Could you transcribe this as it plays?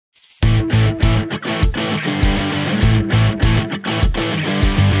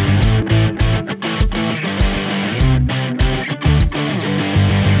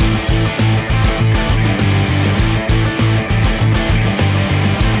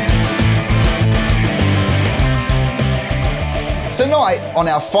Tonight, on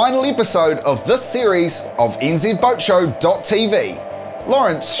our final episode of this series of Boatshow.tv,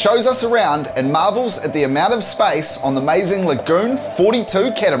 Lawrence shows us around and marvels at the amount of space on the amazing Lagoon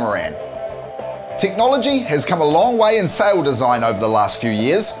 42 catamaran. Technology has come a long way in sail design over the last few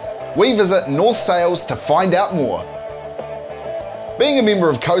years. We visit North Sails to find out more. Being a member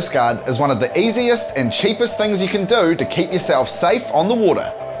of Coast Guard is one of the easiest and cheapest things you can do to keep yourself safe on the water.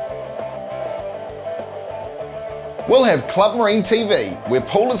 We'll have Club Marine TV, where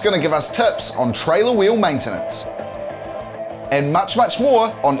Paul is going to give us tips on trailer wheel maintenance. And much more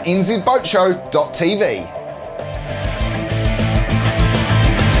on Boatshow.tv.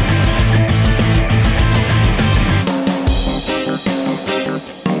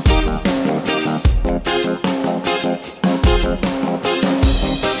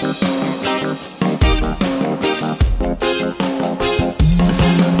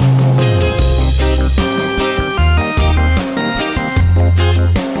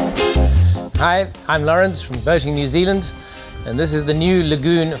 Hi, I'm Lawrence from Boating New Zealand, and this is the new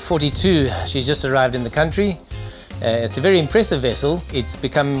Lagoon 42. She's just arrived in the country. It's a very impressive vessel. It's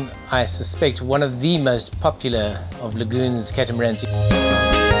become, I suspect, one of the most popular of Lagoon's catamarans.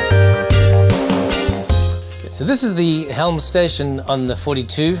 So this is the helm station on the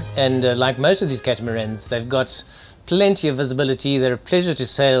 42, and like most of these catamarans, they've got plenty of visibility. They're a pleasure to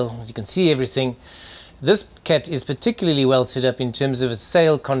sail. You can see everything. This cat is particularly well set up in terms of its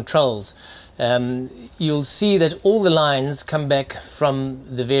sail controls. You'll see that all the lines come back from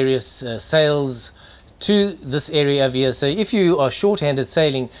the various sails to this area over here. So if you are short-handed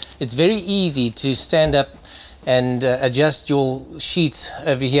sailing, it's very easy to stand up and adjust your sheets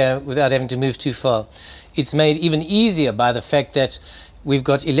over here without having to move too far. It's made even easier by the fact that we've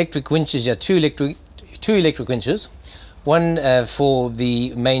got electric winches here, two electric winches, one for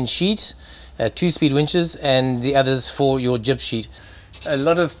the main sheet, 2-speed winches, and the others for your jib sheet. A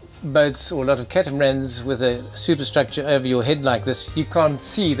lot of boats or a lot of catamarans with a superstructure over your head like this, you can't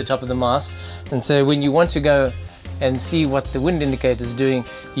see the top of the mast, and so when you want to go and see what the wind indicator is doing,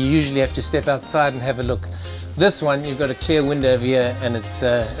 you usually have to step outside and have a look. This one, you've got a clear window over here, and it's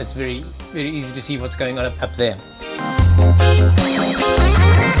very easy to see what's going on up there.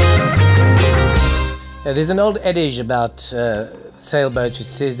 Now, there's an old adage about sailboats which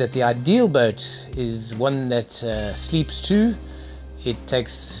says that the ideal boat is one that sleeps two. It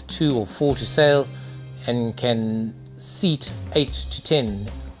takes 2 or 4 to sail and can seat 8 to 10,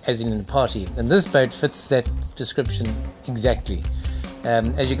 as in a party. And this boat fits that description exactly.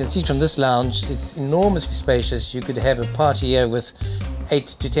 As you can see from this lounge, it's enormously spacious. You could have a party here with 8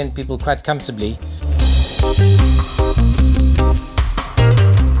 to 10 people quite comfortably.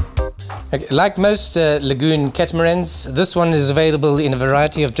 Like most Lagoon catamarans, this one is available in a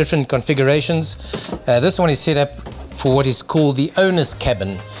variety of different configurations. This one is set up for what is called the owner's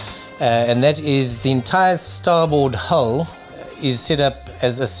cabin, and that is the entire starboard hull is set up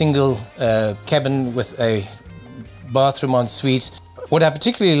as a single cabin with a bathroom en suite. What I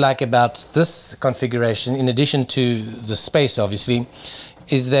particularly like about this configuration, in addition to the space obviously,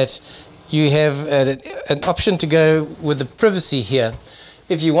 is that you have an option to go with the privacy here.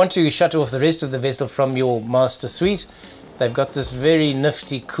 If you want to shut off the rest of the vessel from your master suite, they've got this very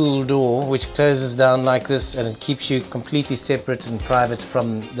nifty cool door which closes down like this, and it keeps you completely separate and private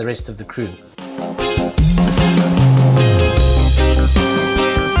from the rest of the crew.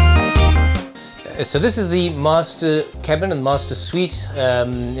 So this is the master cabin and master suite.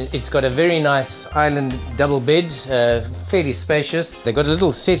 It's got a very nice island double bed, fairly spacious. They've got a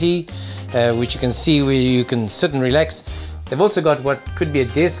little settee which you can see where you can sit and relax. They've also got what could be a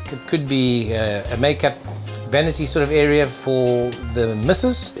desk, it could be a makeup vanity sort of area for the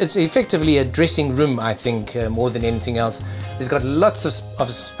missus. It's effectively a dressing room, I think, more than anything else. It's got lots of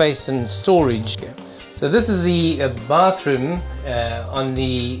space and storage. So this is the bathroom on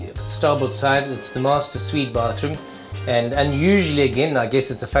the starboard side. It's the master suite bathroom, and unusually, again, I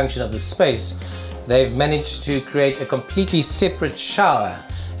guess it's a function of the space, they've managed to create a completely separate shower,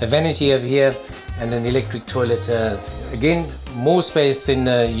 a vanity over here, and an electric toilet. Again, more space than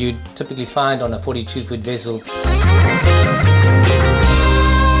you'd typically find on a 42-foot vessel.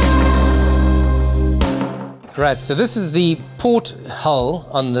 Right, so this is the port hull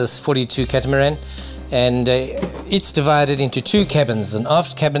on this 42 catamaran, and it's divided into 2 cabins, an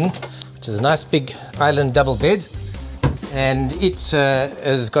aft cabin, which is a nice big island double bed, and it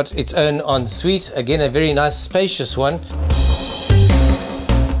has got its own ensuite, again a very nice spacious one.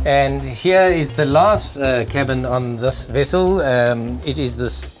 And here is the last cabin on this vessel. It is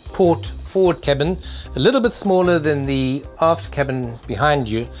this port forward cabin, a little bit smaller than the aft cabin behind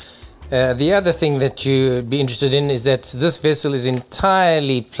you. The other thing that you'd be interested in is that this vessel is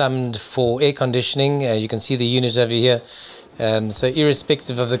entirely plumbed for air conditioning. You can see the unit over here. So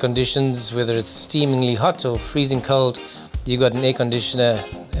irrespective of the conditions, whether it's steamingly hot or freezing cold, you've got an air conditioner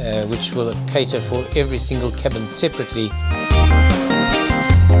which will cater for every single cabin separately.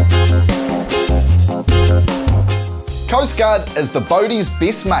 Coast Guard is the boatie's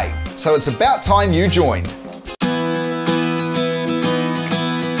best mate, so it's about time you joined.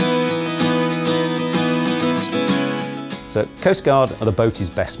 So Coast Guard are the boatie's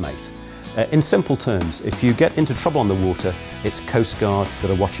best mate. In simple terms, if you get into trouble on the water, it's Coast Guard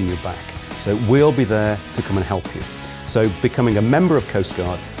that are watching your back. So we'll be there to come and help you. So becoming a member of Coast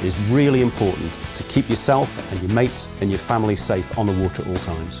Guard is really important to keep yourself and your mates and your family safe on the water at all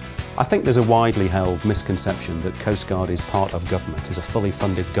times. I think there's a widely held misconception that Coast Guard is part of government, is a fully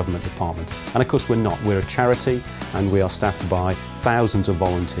funded government department. And of course we're not. We're a charity and we are staffed by thousands of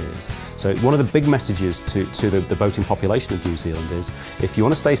volunteers. So one of the big messages to the boating population of New Zealand is, if you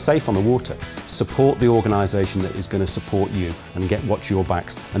want to stay safe on the water, support the organisation that is going to support you and watch your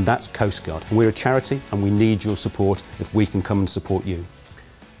backs, and that's Coast Guard. And we're a charity and we need your support if we can come and support you.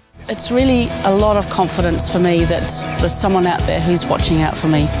 It's really a lot of confidence for me that there's someone out there who's watching out for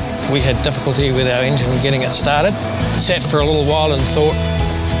me. We had difficulty with our engine getting it started. Sat for a little while and thought,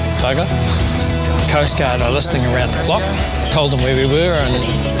 bugger. Coast Guard are listening around the clock. Told them where we were and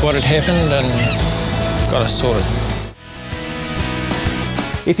what had happened and got us sorted.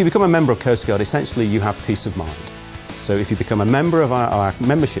 If you become a member of Coast Guard, essentially you have peace of mind. So if you become a member of our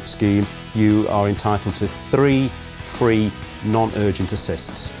membership scheme, you are entitled to 3 free non-urgent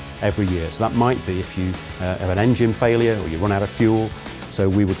assists every year. So that might be if you have an engine failure or you run out of fuel. So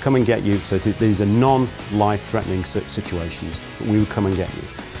we would come and get you. So these are non-life-threatening situations, but we would come and get you.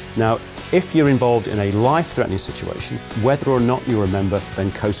 Now, if you're involved in a life-threatening situation, whether or not you're a member, then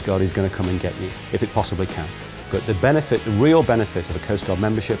Coast Guard is going to come and get you, if it possibly can. But the real benefit of a Coast Guard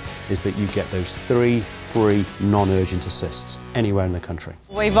membership is that you get those 3 free non-urgent assists anywhere in the country.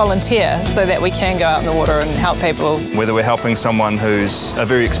 We volunteer so that we can go out in the water and help people. Whether we're helping someone who's a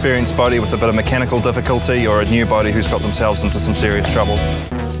very experienced boatie with a bit of mechanical difficulty or a new boatie who's got themselves into some serious trouble.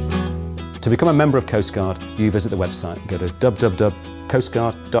 To become a member of Coast Guard, you visit the website. Go to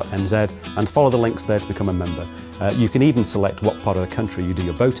www.coastguard.nz and follow the links there to become a member. You can even select what part of the country you do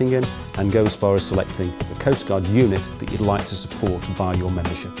your boating in and go as far as selecting the Coast Guard unit that you'd like to support via your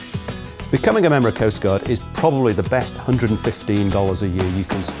membership. Becoming a member of Coast Guard is probably the best $115 a year you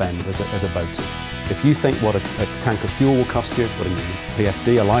can spend as a boatie. If you think what a tank of fuel will cost you, what a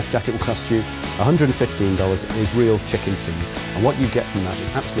PFD, a life jacket will cost you, $115 is real chicken feed. And what you get from that is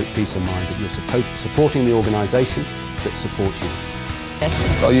absolute peace of mind that you're supporting the organisation that supports you.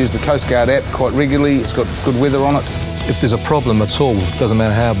 I use the Coast Guard app quite regularly. It's got good weather on it. If there's a problem at all, it doesn't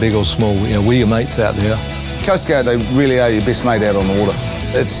matter how big or small, we're your mates out there. Coast Guard, they really are your best mate out on the water.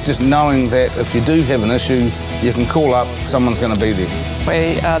 It's just knowing that if you do have an issue, you can call up, someone's going to be there.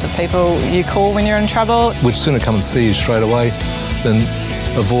 We are the people you call when you're in trouble. We'd sooner come and see you straight away than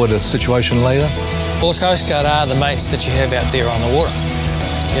avoid a situation later. Well, Coast Guard are the mates that you have out there on the water.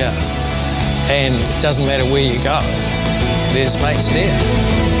 Yeah. And it doesn't matter where you go, there's mates there.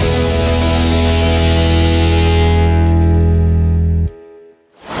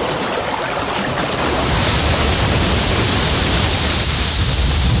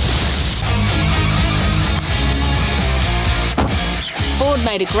 Ford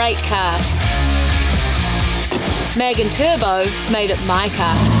made a great car. Mag and Turbo made it my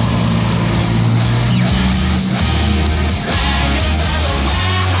car.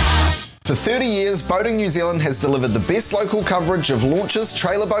 For 30 years, Boating New Zealand has delivered the best local coverage of launches,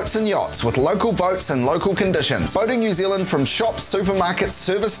 trailer boats and yachts with local boats and local conditions. Boating New Zealand from shops, supermarkets,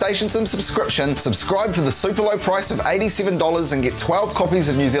 service stations and subscription. Subscribe for the super low price of $87 and get 12 copies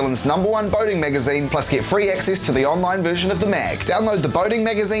of New Zealand's #1 boating magazine, plus get free access to the online version of the mag. Download the Boating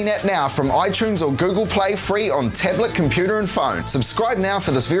Magazine app now from iTunes or Google Play, free on tablet, computer and phone. Subscribe now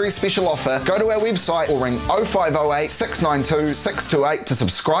for this very special offer. Go to our website or ring 0508 692 628 to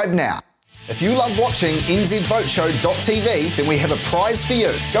subscribe now. If you love watching NZBoatshow.tv, then we have a prize for you.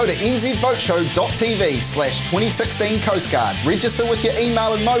 Go to NZBoatshow.tv/2016 Coast Guard. Register with your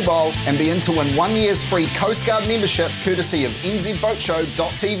email and mobile and be in to win 1 year's free Coast Guard membership courtesy of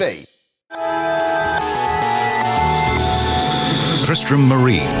NZBoatshow.tv. Tristram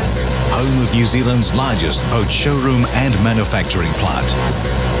Marine, home of New Zealand's largest boat showroom and manufacturing plant.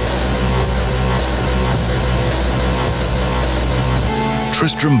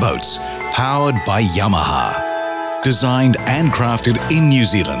 Tristram Boats, powered by Yamaha. Designed and crafted in New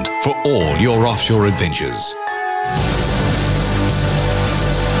Zealand for all your offshore adventures.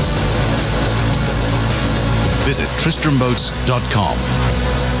 Visit TristramBoats.com.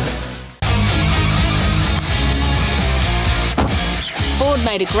 Ford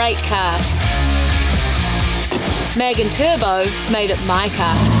made a great car. Mag and Turbo made it my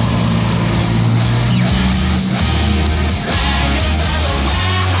car.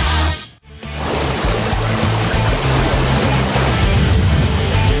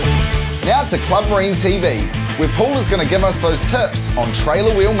 Now to Club Marine TV, where Paul is going to give us those tips on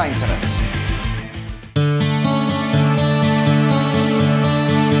trailer wheel maintenance.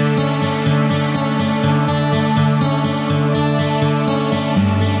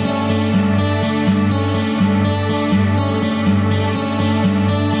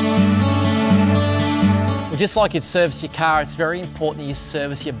 Just like you'd service your car, it's very important you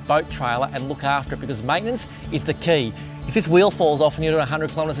service your boat trailer and look after it, because maintenance is the key. If this wheel falls off and you're doing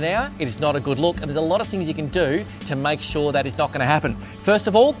 100 kilometres an hour, it is not a good look, and there's a lot of things you can do to make sure that is not going to happen. First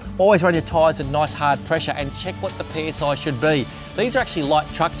of all, always run your tyres at nice hard pressure and check what the PSI should be. These are actually light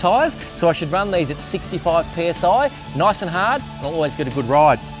truck tyres, so I should run these at 65 PSI, nice and hard, and I'll always get a good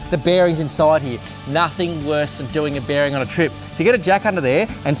ride. The bearings inside here, nothing worse than doing a bearing on a trip. If you get a jack under there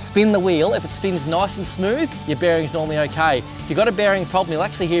and spin the wheel, if it spins nice and smooth, your bearing's normally okay. If you've got a bearing problem, you'll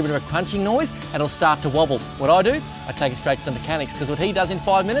actually hear a bit of a crunching noise and it'll start to wobble. What I do, I take it straight to the mechanics, because what he does in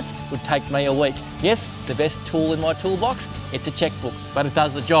 5 minutes would take me a week. Yes, the best tool in my toolbox, it's a checkbook, but it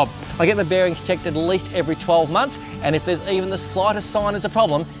does the job. I get my bearings checked at least every 12 months, and if there's even the slightest sign there's a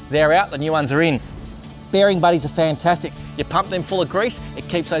problem, they're out, the new ones are in. Bearing buddies are fantastic. You pump them full of grease, it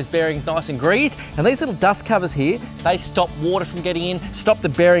keeps those bearings nice and greased, and these little dust covers here, they stop water from getting in, stop the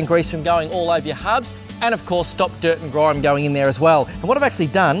bearing grease from going all over your hubs, and of course stop dirt and grime going in there as well. And what I've actually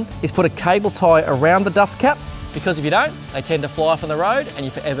done is put a cable tie around the dust cap, because if you don't, they tend to fly off on the road and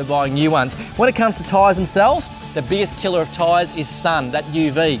you're forever buying new ones. When it comes to tyres themselves, the biggest killer of tyres is sun, that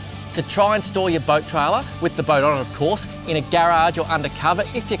UV. So try and store your boat trailer, with the boat on it of course, in a garage or under cover.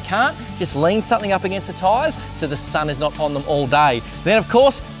 If you can't, just lean something up against the tyres so the sun is not on them all day. Then of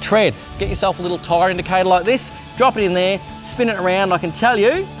course, tread. Get yourself a little tyre indicator like this, drop it in there, spin it around. I can tell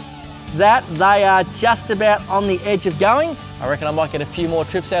you that they are just about on the edge of going. I reckon I might get a few more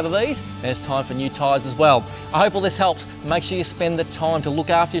trips out of these, and it's time for new tyres as well. I hope all this helps. Make sure you spend the time to look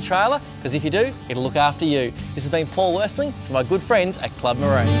after your trailer, because if you do, it'll look after you. This has been Paul Worsling from my good friends at Club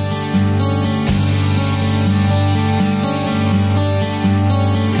Marine.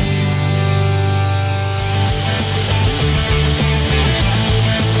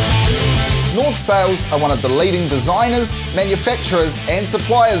 North Sails are one of the leading designers, manufacturers and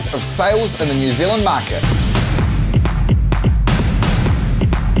suppliers of sails in the New Zealand market.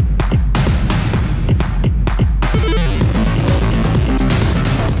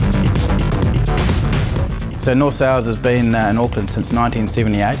 So North Sails has been in Auckland since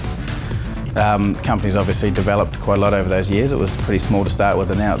 1978. The company's obviously developed quite a lot over those years. It was pretty small to start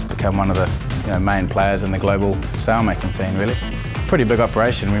with, and now it's become one of the main players in the global sail-making scene, really. Pretty big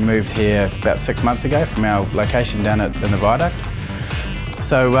operation. We moved here about 6 months ago from our location down in the viaduct.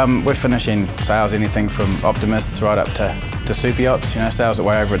 So we're finishing sails, anything from optimists right up to super yachts, sails that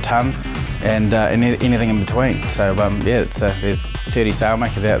weigh over a tonne, and anything in between. So yeah, there's 30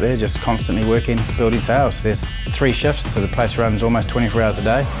 sailmakers out there just constantly working, building sails. There's 3 shifts, so the place runs almost 24 hours a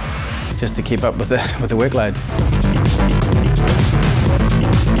day just to keep up with the workload.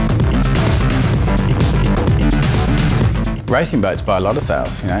 Racing boats buy a lot of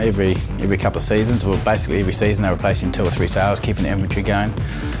sails, every couple of seasons, well basically every season they're replacing 2 or 3 sails, keeping the inventory going.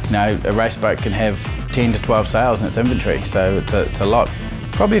 A race boat can have 10 to 12 sails in its inventory, so it's a lot.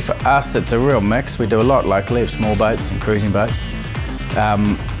 Probably for us it's a real mix. We do a lot locally of small boats and cruising boats.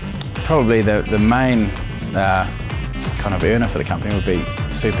 Probably the main kind of earner for the company would be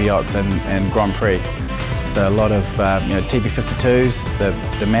super yachts and Grand Prix. So a lot of TB52s,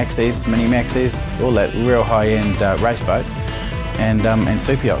 the Maxis, mini Maxis, all that real high-end race boat, and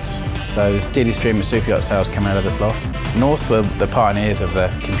super yachts. So there's a steady stream of super yacht sales coming out of this loft. North were the pioneers of the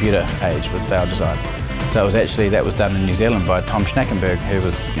computer age with sail design. So that was done in New Zealand by Tom Schnackenberg, who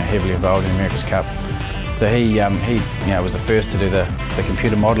was heavily involved in America's Cup. So he was the first to do the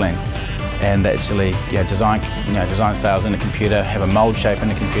computer modelling and actually design sails in the computer, have a mould shape in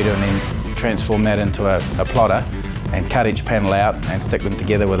the computer, and then transform that into a plotter and cut each panel out and stick them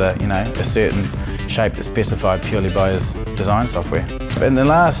together with a certain shape that's specified purely by his design software. In the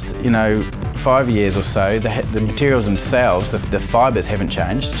last 5 years or so, the materials themselves, the fibres haven't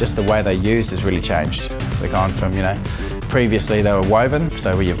changed, just the way they're used has really changed. They've gone from, previously they were woven,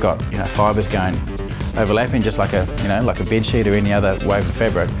 so where you've got fibres going overlapping just like a bed sheet or any other woven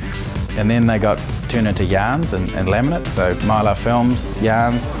fabric. And then they got turned into yarns and laminate, so mylar films,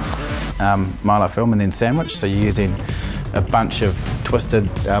 yarns, mylar film and then sandwiched. So you're using a bunch of twisted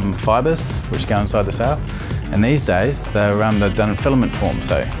fibres which go inside the sail. And these days they're done in filament form.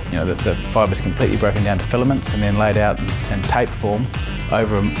 So the fibre's completely broken down to filaments and then laid out in tape form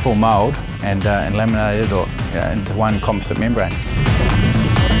over a full mould and laminated or into one composite membrane.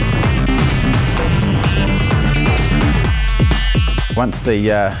 Once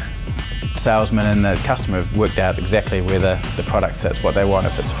the salesman and the customer have worked out exactly where the product sits, what they want,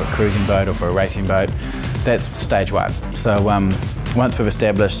 if it's for a cruising boat or for a racing boat, that's stage one. So once we've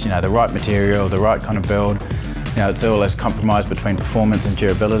established the right material, the right kind of build, it's all as compromised between performance and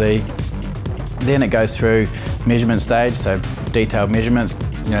durability. Then it goes through measurement stage, so detailed measurements,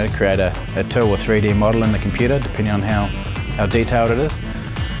 to create a 2 or 3D model in the computer, depending on how detailed it is.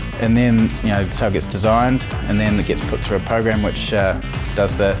 And then, so it gets designed, and then it gets put through a program which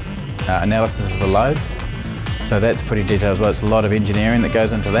does the analysis of the loads. So that's pretty detailed as well. It's a lot of engineering that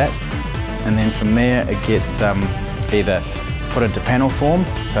goes into that. And then from there, it gets either put into panel form,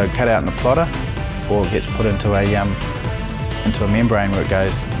 so cut out in a plotter, or it gets put into a membrane where it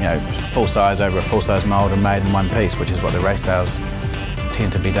goes, full size over a full size mould and made in one piece, which is what the race sails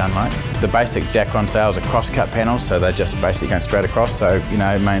tend to be done like. The basic Dacron sails are cross-cut panels, so they're just basically going straight across. So,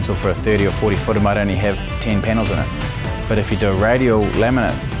 mainsail for a 30 or 40 footer might only have 10 panels in it. But if you do a radial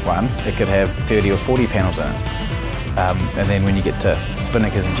laminate one, it could have 30 or 40 panels in it. And then when you get to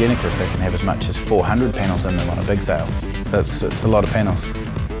spinnakers and gennikers, they can have as much as 400 panels in them on a big sail. So it's a lot of panels.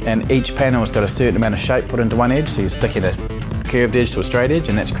 And each panel has got a certain amount of shape put into one edge, so you're sticking a curved edge to a straight edge,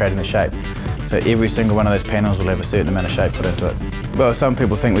 and that's creating the shape. So every single one of those panels will have a certain amount of shape put into it. Well, some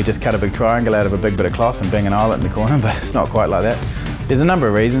people think we just cut a big triangle out of a big bit of cloth and bang an eyelet in the corner, but it's not quite like that. There's a number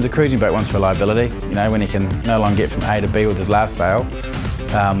of reasons. A cruising boat wants reliability. When he can no longer get from A to B with his last sail,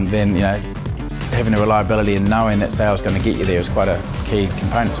 then having a reliability and knowing that sail is going to get you there is quite a key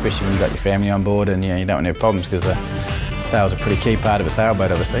component, especially when you've got your family on board and you don't want to have problems, because the sail's a pretty key part of a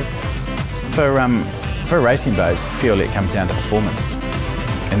sailboat, obviously. For racing boats, purely it comes down to performance.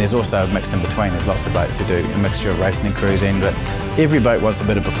 And there's also a mix in between. There's lots of boats who do a mixture of racing and cruising, but every boat wants a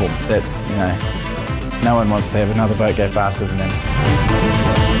bit of performance. That's, no one wants to have another boat go faster than them.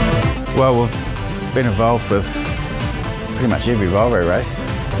 Well, we've been involved with pretty much every railway race.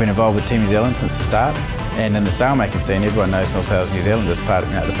 I've been involved with Team New Zealand since the start, and in the sailmaking scene, everyone knows North Sails New Zealand as part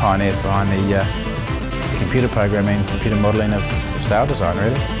of the pioneers behind the computer programming, computer modelling of sail design,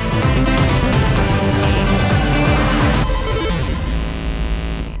 really.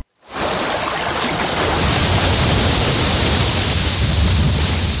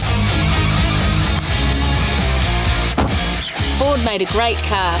 Ford made a great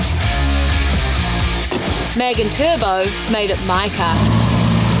car. Mag and Turbo made it my car.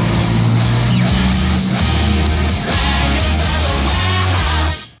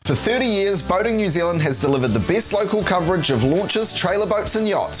 For 30 years, Boating New Zealand has delivered the best local coverage of launches, trailer boats and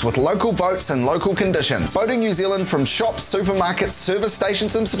yachts with local boats and local conditions. Boating New Zealand from shops, supermarkets, service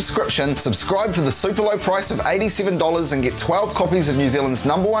stations and subscription. Subscribe for the super low price of $87 and get 12 copies of New Zealand's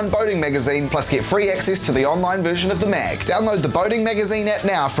 #1 boating magazine, plus get free access to the online version of the mag. Download the Boating Magazine app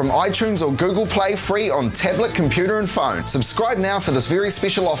now from iTunes or Google Play, free on tablet, computer and phone. Subscribe now for this very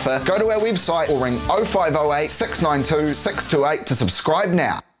special offer. Go to our website or ring 0508 692 628 to subscribe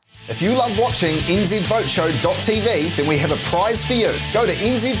now. If you love watching NZBoatshow.tv, then we have a prize for you. Go to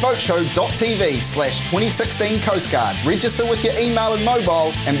NZBoatshow.tv/2016 Coast Guard. Register with your email and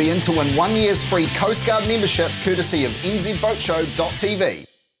mobile and be in to win 1 year's free Coast Guard membership courtesy of NZBoatshow.tv.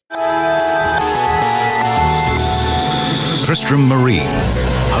 Tristram Marine,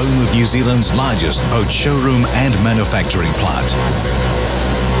 home of New Zealand's largest boat showroom and manufacturing plant.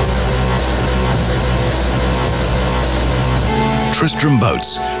 Tristram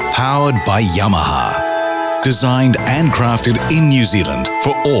Boats, powered by Yamaha. Designed and crafted in New Zealand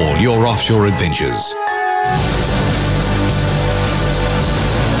for all your offshore adventures.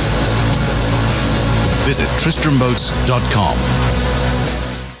 Visit tristramboats.com.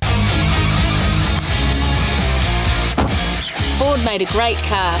 Ford made a great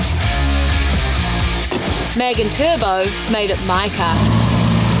car. Mag and Turbo made it my car.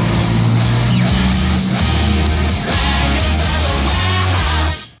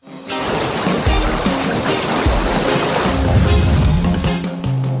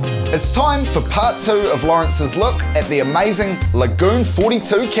 It's time for part 2 of Lawrence's look at the amazing Lagoon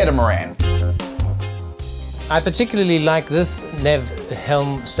 42 catamaran. I particularly like this nav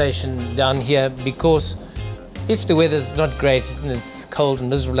helm station down here because if the weather's not great and it's cold and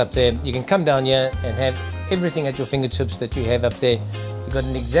miserable up there, you can come down here and have everything at your fingertips that you have up there. You've got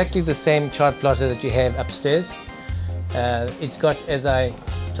exactly the same chart plotter that you have upstairs. It's got, as I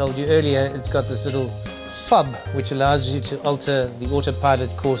told you earlier, it's got this little fob which allows you to alter the autopilot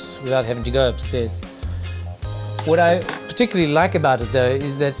course without having to go upstairs. What I particularly like about it though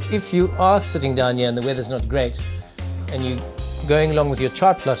is that if you are sitting down here and the weather's not great and you're going along with your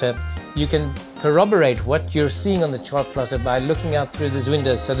chart plotter, you can corroborate what you're seeing on the chart plotter by looking out through those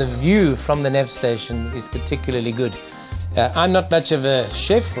windows, so the view from the nav station is particularly good. I'm not much of a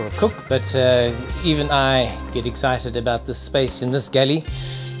chef or a cook, but even I get excited about the space in this galley.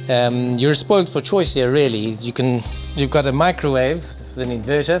 You're spoiled for choice here, really. You've got a microwave with an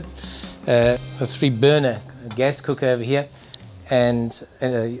inverter, a 3-burner gas cooker over here, and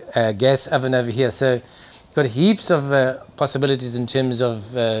a gas oven over here. So you've got heaps of possibilities in terms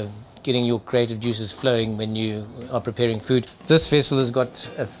of getting your creative juices flowing when you are preparing food. This vessel has got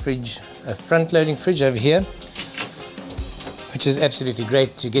a fridge, a front-loading fridge over here, which is absolutely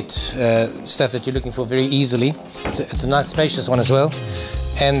great to get stuff that you're looking for very easily. It's a nice spacious one as well.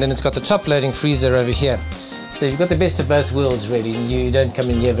 And then it's got the top-loading freezer over here. So you've got the best of both worlds, really, and you don't come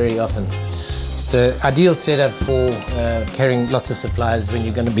in here very often. It's an ideal setup for carrying lots of supplies when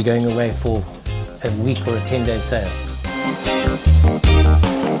you're going to be going away for a week or a 10-day sail.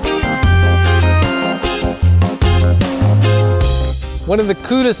 One of the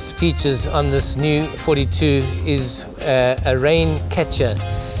coolest features on this new 42 is a rain catcher.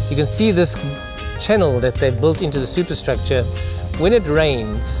 You can see this channel that they've built into the superstructure. When it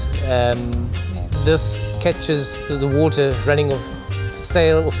rains, this catches the water running off the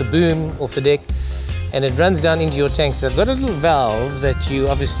sail, off the boom, off the deck, and it runs down into your tanks. They've got a little valve that you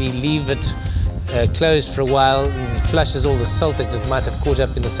obviously leave it closed for a while, and it flushes all the salt that it might have caught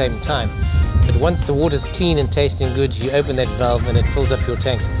up in the same time. But once the water's clean and tasting good, you open that valve and it fills up your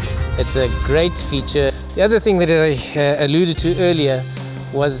tanks. It's a great feature. The other thing that I alluded to earlier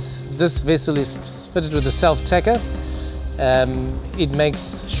was this vessel is fitted with a self-tacker. It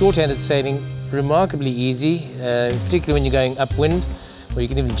makes short-handed sailing remarkably easy, particularly when you're going upwind, or you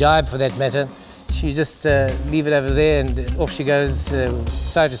can even jibe for that matter. You just leave it over there and off she goes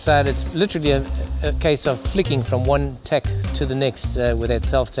side to side. It's literally a case of flicking from one tack to the next with that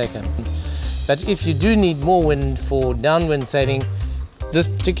self-tacker. But if you do need more wind for downwind sailing, this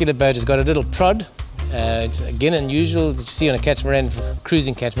particular boat has got a little prod. It's again unusual that you see on a catamaran,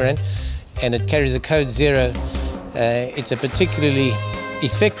 cruising catamaran, and it carries a code 0. It's a particularly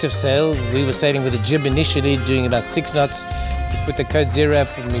effective sail. We were sailing with a jib initially, doing about 6 knots. We put the code 0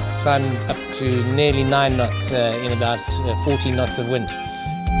 up and we climbed up to nearly 9 knots in about 14 knots of wind.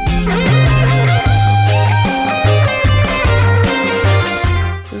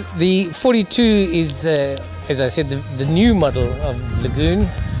 The 42 is, as I said, the new model of Lagoon.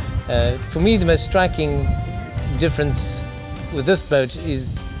 For me, the most striking difference with this boat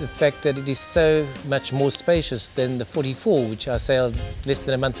is the fact that it is so much more spacious than the 44, which I sailed less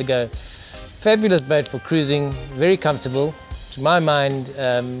than a month ago. Fabulous boat for cruising, very comfortable. To my mind,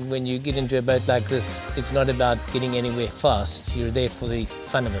 when you get into a boat like this, it's not about getting anywhere fast. You're there for the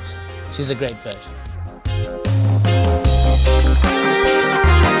fun of it. She's a great boat.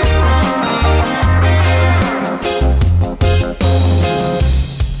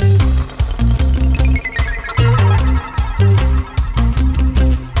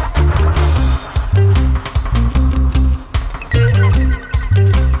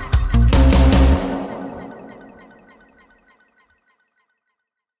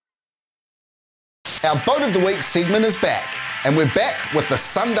 Our Boat of the Week segment is back, and we're back with the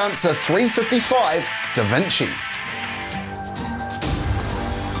Sundancer 355 Da Vinci.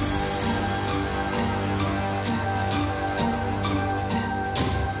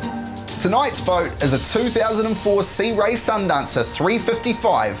 Tonight's boat is a 2004 Sea Ray Sundancer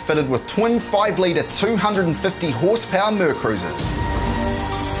 355 fitted with twin 5-litre 250 horsepower Mercruisers.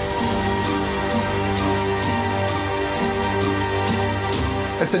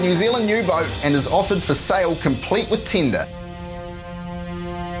 It's a New Zealand new boat and is offered for sale complete with tender.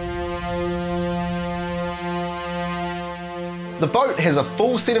 The boat has a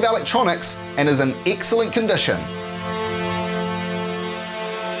full set of electronics and is in excellent condition.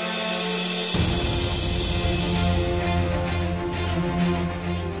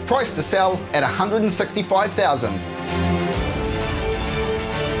 Price to sell at $165,000.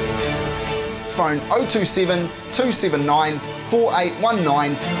 Phone 027 279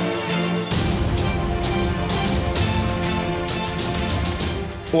 4819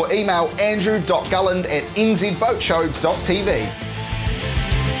 or email andrew.gulland@nzboatshow.tv.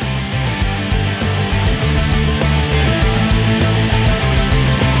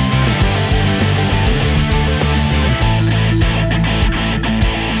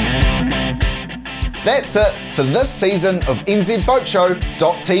 That's it for for this season of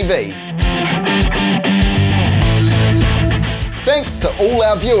NZBoatshow.tv. Thanks to all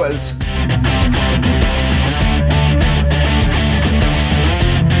our viewers.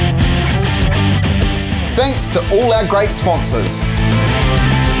 Thanks to all our great sponsors.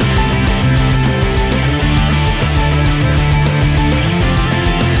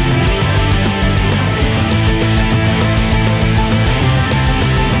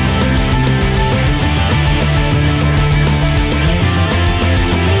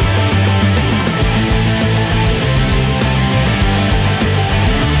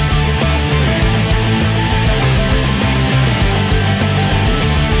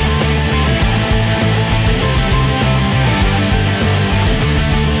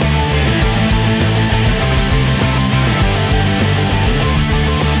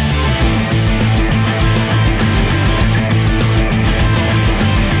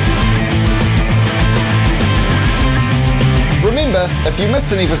 If you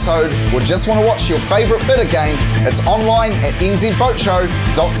missed an episode or just want to watch your favourite bit again, it's online at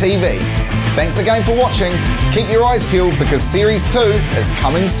NZBoatshow.tv. Thanks again for watching. Keep your eyes peeled because Series 2 is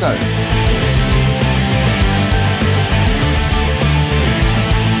coming soon.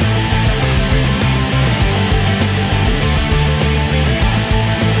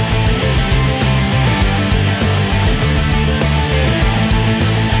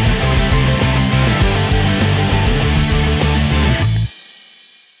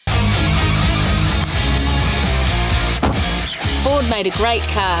 Ford made a great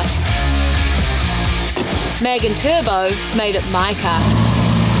car. Mag and Turbo made it my car.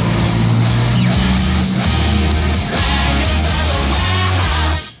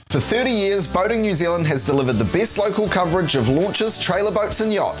 For 30 years, Boating New Zealand has delivered the best local coverage of launches, trailer boats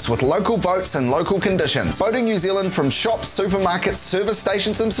and yachts with local boats and local conditions. Boating New Zealand from shops, supermarkets, service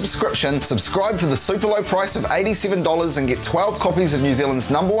stations and subscription. Subscribe for the super low price of $87 and get 12 copies of New Zealand's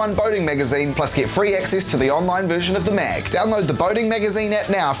 #1 boating magazine, plus get free access to the online version of the mag. Download the Boating Magazine app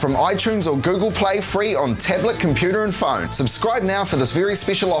now from iTunes or Google Play, free on tablet, computer and phone. Subscribe now for this very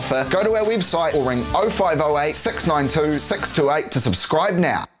special offer. Go to our website or ring 0508 692 628 to subscribe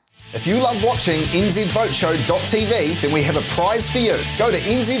now. If you love watching NZBoatshow.tv, then we have a prize for you. Go to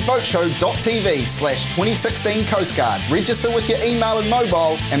NZBoatshow.tv/2016 Coast Guard. Register with your email and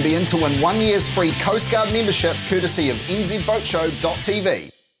mobile and be in to win 1 year's free Coast Guard membership courtesy of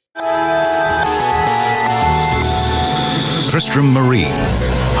NZBoatshow.tv. Tristram Marine,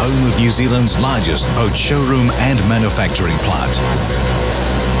 home of New Zealand's largest boat showroom and manufacturing plant.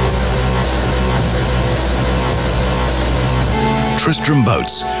 Tristram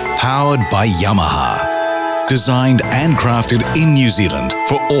Boats, powered by Yamaha. Designed and crafted in New Zealand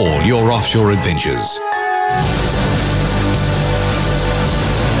for all your offshore adventures.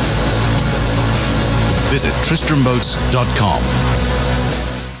 Visit tristramboats.com.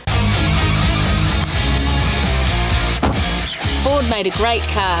 Ford made a great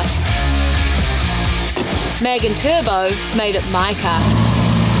car. Mag and Turbo made it my car.